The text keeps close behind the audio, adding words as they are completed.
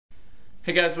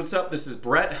Hey guys, what's up? This is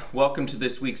Brett. Welcome to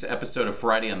this week's episode of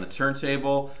Friday on the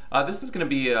Turntable. This is going to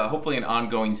be hopefully an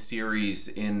ongoing series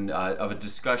of a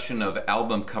discussion of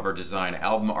album cover design,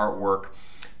 album artwork.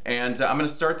 And I'm going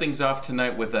to start things off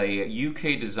tonight with a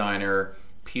UK designer,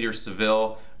 Peter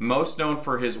Saville, most known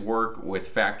for his work with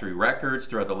Factory Records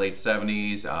throughout the late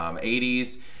 70s,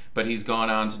 80s, but he's gone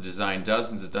on to design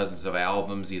dozens and dozens of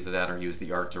albums, either that or he was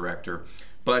the art director.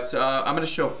 But I'm going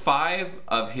to show five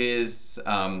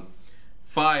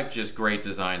just great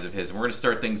designs of his. And we're going to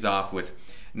start things off with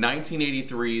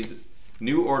 1983's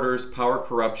New Order's Power,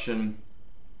 Corruption,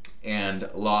 and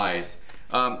Lies.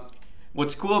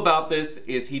 What's cool about this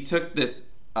is he took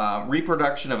this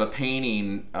reproduction of a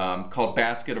painting called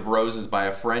Basket of Roses by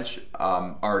a French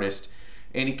artist,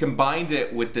 and he combined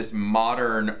it with this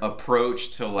modern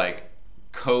approach to like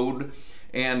code.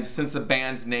 And since the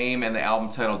band's name and the album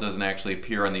title doesn't actually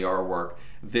appear on the artwork,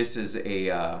 this is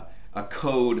a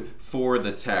code for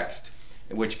the text,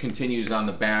 which continues on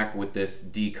the back with this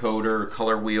decoder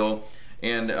color wheel,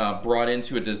 and brought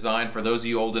into a design for those of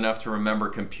you old enough to remember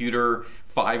computer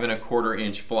 5¼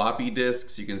 inch floppy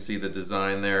disks. You can see the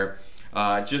design there.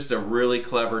 Just a really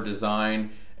clever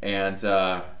design and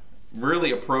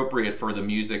really appropriate for the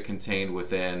music contained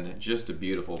within. Just a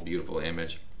beautiful, beautiful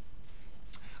image.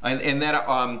 And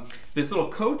that this little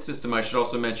code system, I should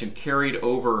also mention, carried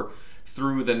over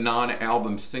through the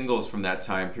non-album singles from that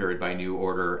time period by New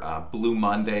Order. Blue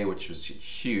Monday, which was a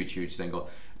huge, huge single,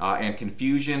 and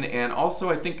Confusion, and also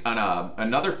I think on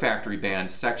another Factory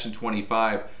band, Section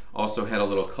 25, also had a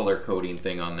little color coding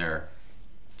thing on there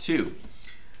too.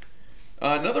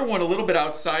 Another one a little bit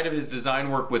outside of his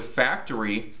design work with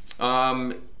Factory,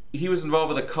 he was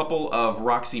involved with a couple of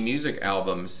Roxy Music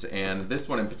albums, and this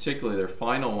one in particular, their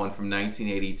final one from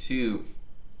 1982,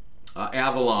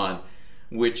 Avalon,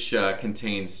 which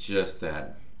contains just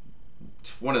that,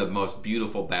 one of the most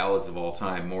beautiful ballads of all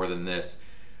time, More Than This.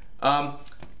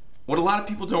 What a lot of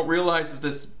people don't realize is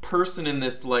this person in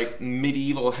this like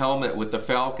medieval helmet with the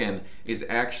falcon is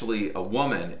actually a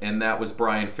woman, and that was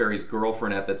Brian Ferry's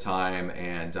girlfriend at the time,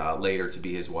 and later to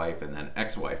be his wife and then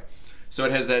ex-wife. So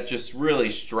it has that just really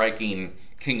striking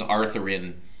King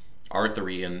Arthurian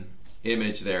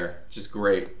image there, just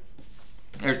great.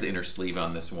 There's the inner sleeve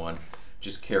on this one.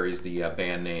 Just carries the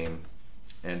band name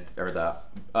or the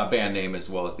band name as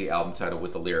well as the album title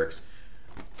with the lyrics.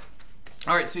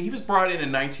 All right, so he was brought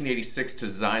in 1986 to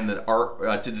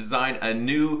design a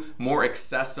new, more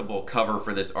accessible cover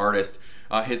for this artist.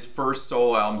 His first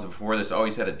solo albums before this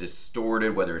always had a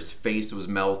distorted, whether his face was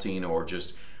melting or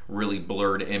just really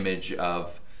blurred image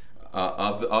of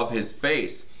his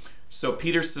face. So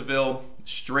Peter Saville,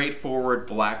 straightforward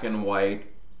black and white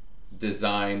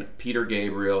design, Peter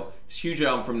Gabriel. His huge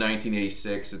album from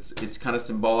 1986. It's kind of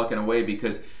symbolic in a way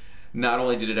because not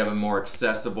only did it have a more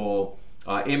accessible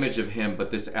image of him, but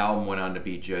this album went on to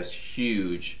be just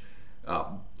huge.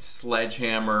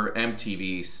 Sledgehammer,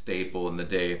 MTV staple in the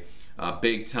day,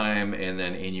 Big Time, and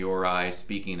then In Your Eyes.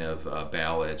 Speaking of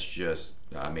ballads, just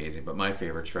amazing. But my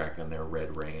favorite track on there,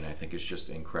 Red Rain, I think is just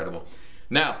incredible.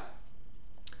 Now,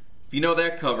 if you know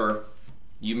that cover,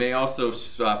 you may also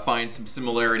find some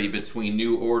similarity between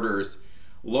New Order's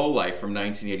Lowlife from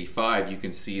 1985. You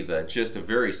can see just a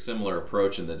very similar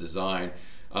approach in the design.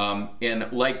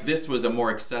 And like this was a more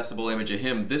accessible image of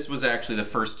him, this was actually the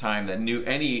first time that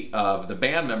any of the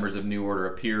band members of New Order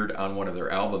appeared on one of their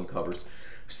album covers.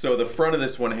 So the front of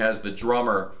this one has the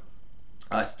drummer,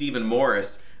 Stephen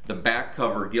Morris, the back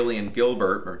cover, Gillian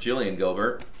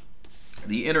Gilbert.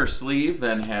 The inner sleeve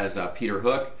then has Peter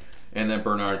Hook, and then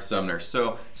Bernard Sumner.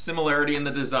 So similarity in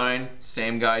the design,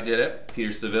 same guy did it,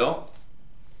 Peter Saville.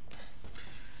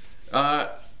 A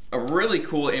really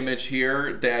cool image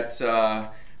here that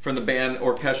from the band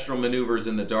Orchestral Maneuvers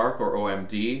in the Dark, or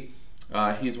OMD.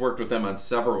 He's worked with them on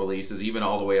several releases, even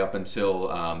all the way up until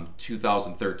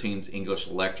 2013's English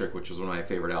Electric, which was one of my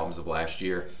favorite albums of last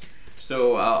year.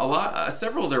 So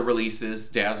several of their releases,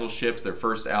 Dazzle Ships, their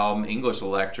first album, English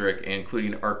Electric,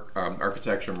 including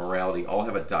Architecture and Morality, all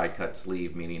have a die-cut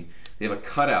sleeve, meaning they have a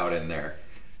cutout in there.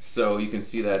 So you can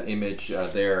see that image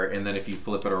there, and then if you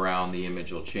flip it around, the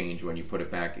image will change when you put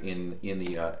it back in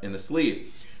the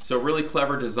sleeve. So really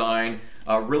clever design,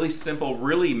 really simple,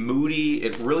 really moody.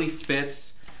 It really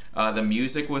fits the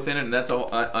music within it, and that's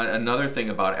another thing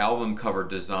about album cover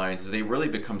designs is they really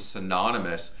become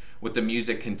synonymous with the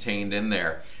music contained in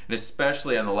there, and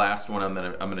especially on the last one I'm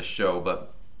gonna show.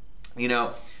 But you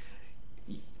know,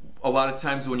 a lot of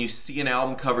times when you see an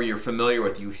album cover you're familiar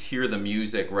with, you hear the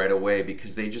music right away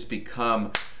because they just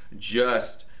become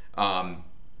just one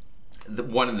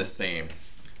and the same.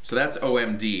 So that's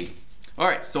OMD. All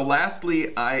right, so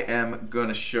lastly, I am going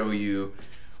to show you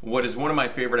what is one of my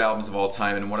favorite albums of all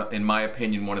time, and in my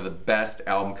opinion, one of the best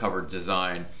album cover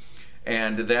design,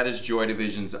 and that is Joy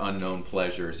Division's Unknown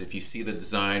Pleasures. If you see the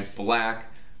design,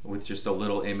 black with just a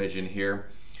little image in here,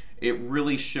 it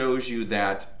really shows you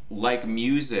that, like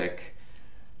music,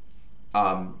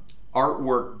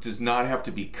 artwork does not have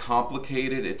to be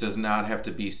complicated. It does not have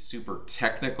to be super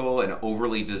technical and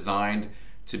overly designed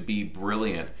to be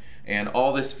brilliant. And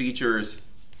all this features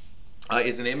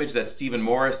is an image that Stephen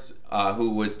Morris,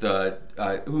 who's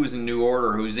in New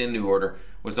Order,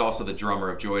 was also the drummer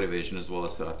of Joy Division, as well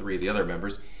as 3 of the other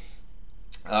members,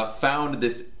 found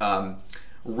this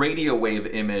radio wave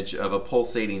image of a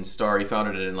pulsating star. He found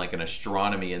it in like an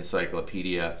astronomy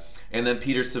encyclopedia, and then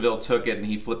Peter Saville took it and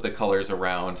he flipped the colors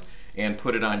around and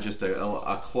put it on just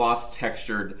a cloth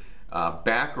textured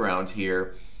background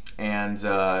here, and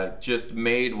just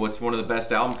made what's one of the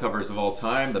best album covers of all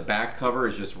time. The back cover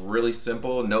is just really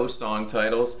simple, no song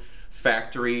titles.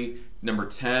 Factory number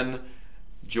 10,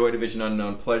 Joy Division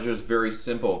Unknown Pleasures, very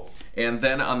simple. And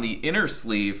then on the inner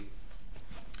sleeve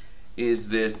is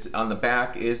this, on the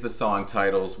back is the song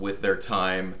titles with their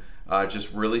time,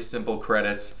 just really simple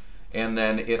credits. And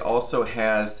then it also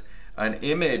has an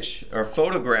image or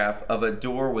photograph of a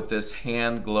door with this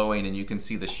hand glowing, and you can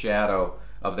see the shadow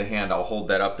of the hand. I'll hold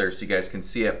that up there so you guys can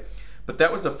see it. But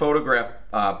that was a photograph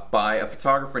by a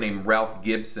photographer named Ralph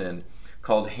Gibson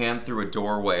called Hand Through a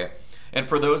Doorway. And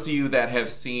for those of you that have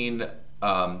seen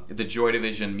the Joy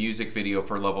Division music video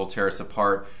for Love Will Tear Us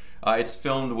Apart, it's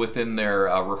filmed within their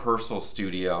rehearsal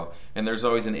studio, and there's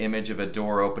always an image of a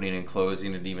door opening and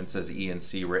closing. It even says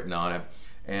E&C written on it,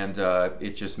 and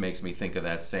it just makes me think of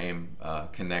that same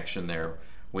connection there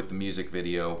with the music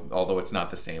video, although it's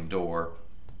not the same door.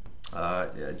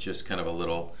 Just kind of a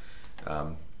little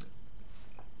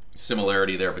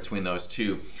similarity there between those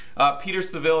two. Peter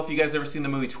Saville, if you guys ever seen the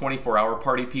movie 24-Hour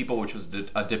Party People, which was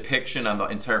a depiction on the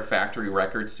entire factory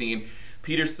record scene,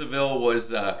 Peter Saville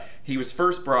was he was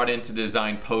first brought in to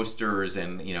design posters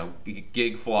and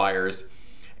gig flyers,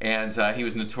 and he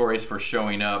was notorious for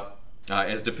showing up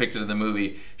as depicted in the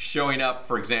movie. Showing up,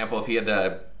 for example, if he had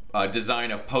to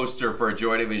design a poster for a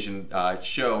Joy Division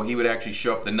show, he would actually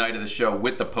show up the night of the show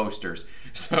with the posters.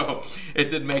 So it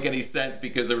didn't make any sense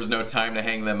because there was no time to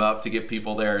hang them up to get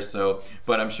people there. So,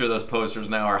 but I'm sure those posters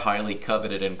now are highly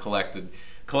coveted and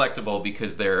collectible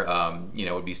because they're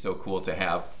it would be so cool to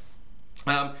have.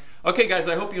 Okay guys,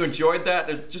 I hope you enjoyed that.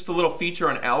 It's just a little feature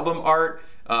on album art.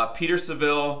 Peter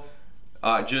Saville,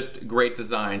 just great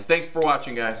designs. Thanks for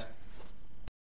watching, guys.